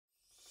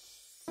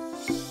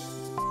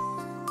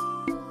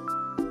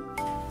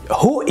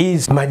Who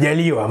is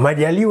Majaliwa?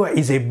 Majaliwa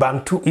is a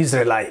Bantu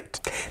Israelite.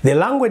 The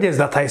languages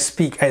that I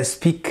speak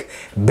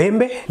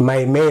Bembe,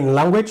 my main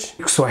language,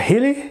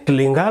 Swahili,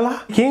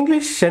 Lingala,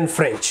 English and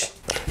French.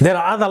 There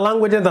are other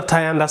languages that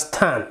I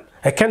understand.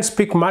 I can't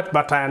speak much,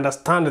 but I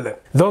understand them.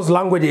 Those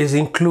languages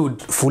include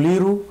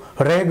Fuliru,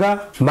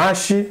 Rega,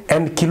 Mashi,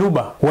 and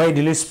Kiluba,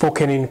 widely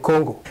spoken in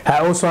Congo. I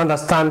also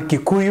understand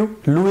Kikuyu,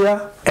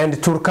 Luya, and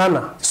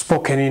Turkana,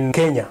 spoken in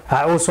Kenya.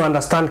 I also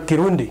understand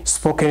Kirundi,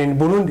 spoken in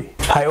Burundi.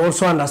 I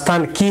also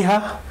understand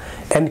Kiha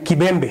and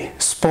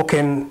Kibembe,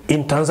 spoken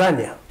in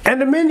Tanzania.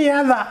 And many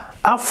other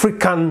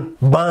African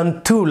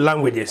Bantu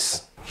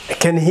languages. I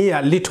can hear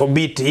a little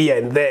bit here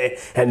and there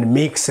and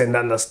mix and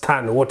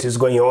understand what is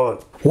going on.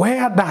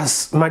 Where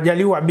does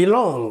Majaliwa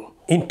belong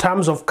in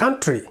terms of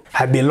country?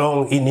 I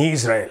belong in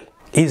Israel.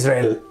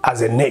 Israel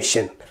as a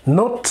nation.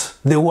 Not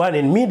the one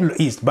in Middle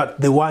East, but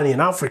the one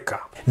in Africa.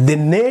 The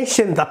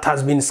nation that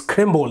has been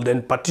scrambled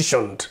and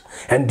partitioned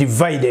and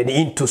divided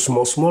into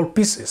small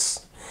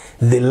pieces.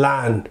 The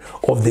land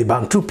of the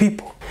Bantu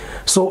people.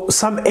 So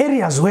some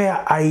areas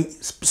where I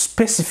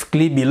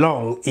specifically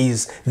belong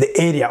is the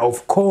area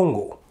of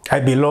Congo. I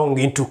belong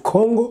into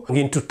Congo,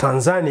 into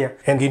Tanzania,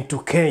 and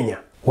into Kenya.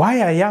 Why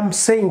I am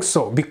saying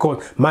so?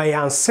 Because my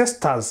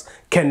ancestors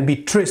can be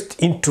traced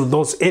into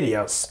those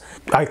areas.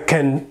 I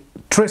can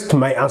trace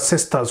my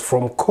ancestors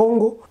from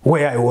Congo,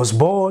 where I was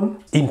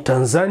born, in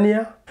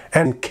Tanzania,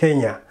 and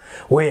Kenya,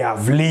 where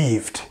I've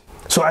lived.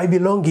 So I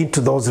belong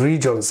into those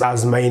regions,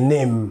 as my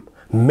name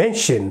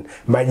mentioned,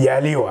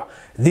 Majaliwa.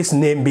 This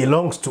name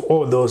belongs to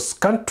all those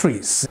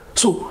countries.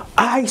 So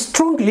I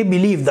strongly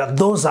believe that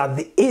those are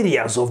the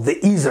areas of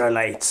the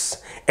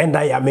Israelites, and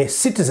I am a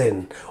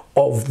citizen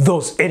of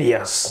those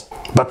areas,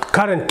 but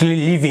currently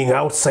living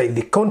outside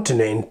the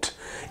continent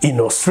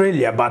in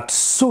Australia, but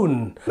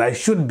soon I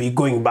should be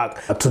going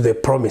back to the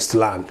promised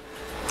land.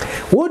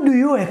 What do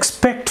you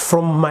expect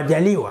from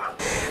Majaliwa?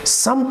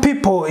 Some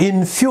people,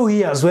 in few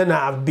years when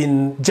I have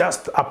been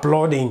just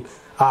uploading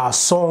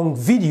song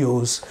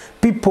videos,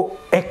 people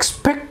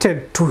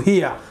expected to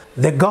hear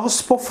the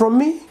gospel from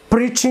me,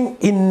 preaching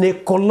in a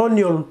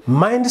colonial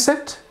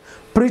mindset,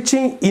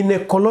 preaching in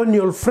a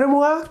colonial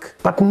framework.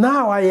 But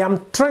now I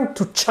am trying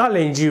to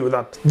challenge you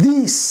that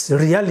this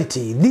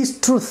reality, this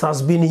truth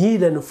has been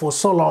hidden for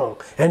so long,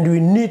 and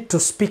we need to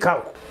speak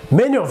out.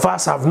 Many of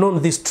us have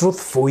known this truth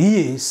for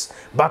years,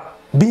 but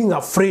being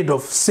afraid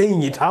of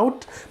saying it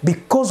out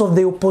because of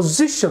the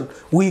opposition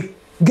we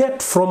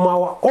get from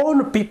our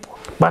own people.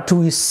 But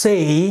we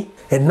say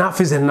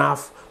enough is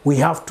enough. We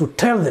have to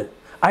tell them,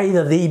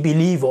 either they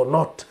believe or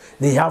not,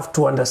 they have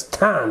to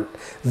understand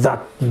that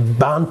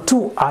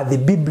Bantu are the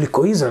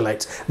biblical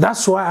Israelites.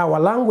 That's why our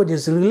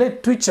languages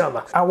relate to each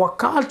other. Our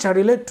culture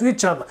relate to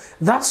each other.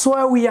 That's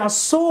why we are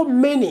so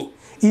many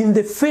in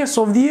the face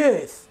of the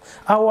earth.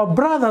 Our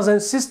brothers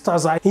and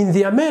sisters are in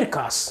the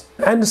Americas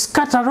and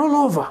scattered all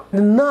over.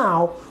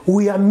 Now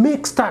we are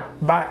mixed up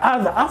by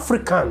other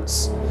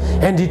Africans,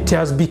 and it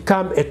has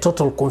become a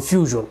total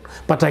confusion.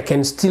 But I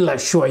can still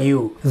assure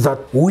you that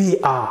we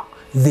are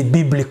the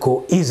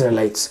biblical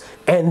Israelites,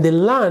 and the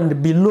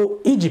land below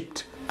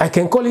Egypt, I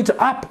can call it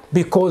up,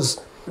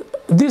 because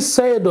this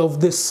side of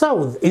the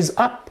south is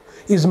up,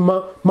 is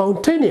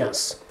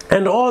mountainous,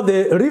 and all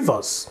the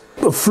rivers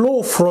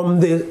flow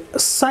from the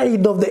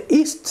side of the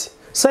east,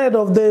 side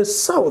of the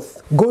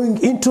south, going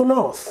into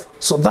north.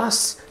 So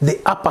that's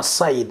the upper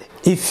side.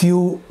 If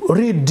you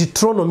read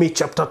Deuteronomy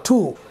chapter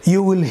 2,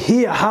 you will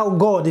hear how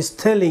God is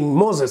telling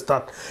Moses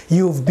that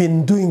you've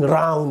been doing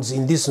rounds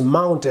in this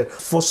mountain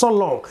for so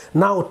long.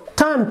 Now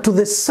turn to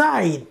the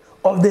side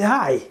of the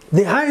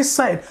high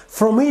side,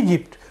 from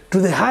Egypt to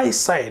the high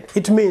side.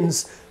 It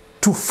means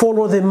to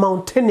follow the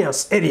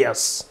mountainous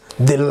areas,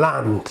 the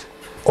land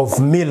of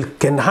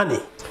milk and honey,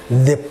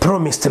 the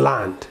promised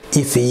land.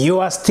 If you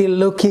are still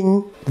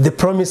looking the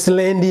promised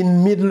land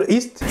in Middle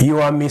East, you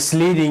are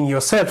misleading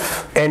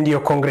yourself and your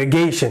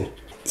congregation.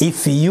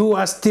 If you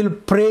are still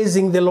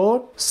praising the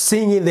Lord,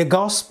 singing the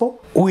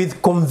gospel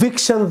with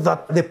conviction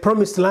that the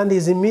promised land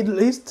is in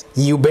Middle East,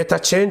 you better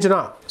change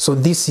now. So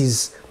this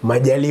is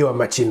Majaliwa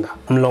Machinda,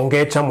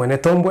 Mlongecha,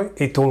 Mwenetombwe,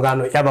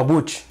 Etungano,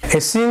 Yababuchi, a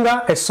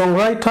singer, a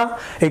songwriter,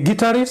 a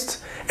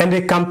guitarist, and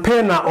a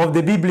campaigner of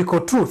the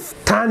biblical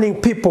truth,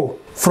 turning people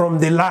from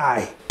the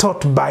lie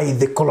taught by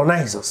the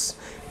colonizers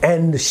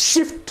and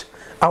shift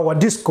our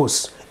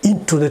discourse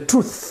into the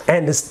truth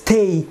and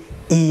stay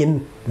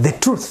in the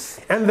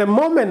truth. And the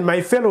moment,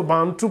 my fellow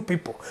Bantu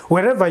people,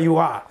 wherever you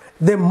are,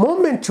 the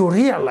moment you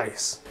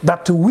realize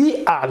that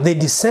we are the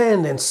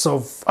descendants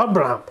of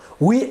Abraham,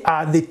 we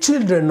are the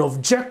children of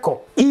Jacob,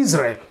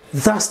 Israel,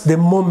 that's the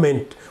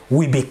moment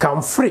we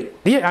become free.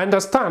 Yeah, I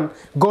understand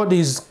God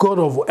is God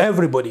of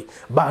everybody,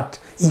 but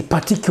He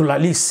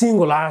particularly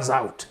singles us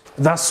out.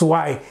 That's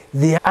why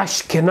the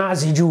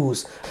Ashkenazi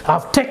Jews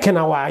have taken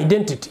our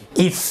identity.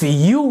 If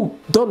you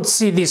don't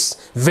see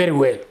this very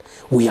well,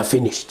 we are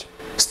finished.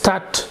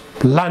 Start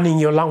learning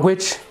your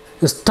language.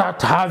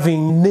 Start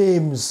having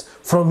names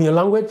from your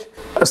language.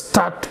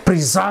 Start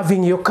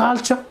preserving your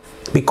culture.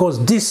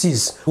 because this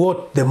is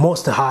what the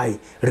Most High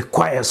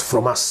requires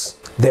from us.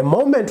 The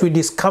moment we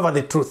discover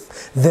the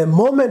truth, the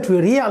moment we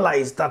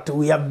realize that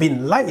we have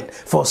been lied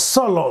for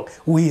so long,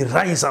 we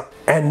rise up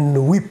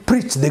and we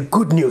preach the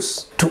good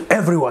news to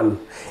everyone.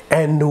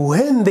 And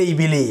when they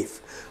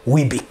believe,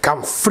 we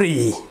become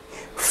free,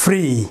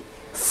 free,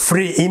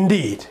 free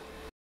indeed.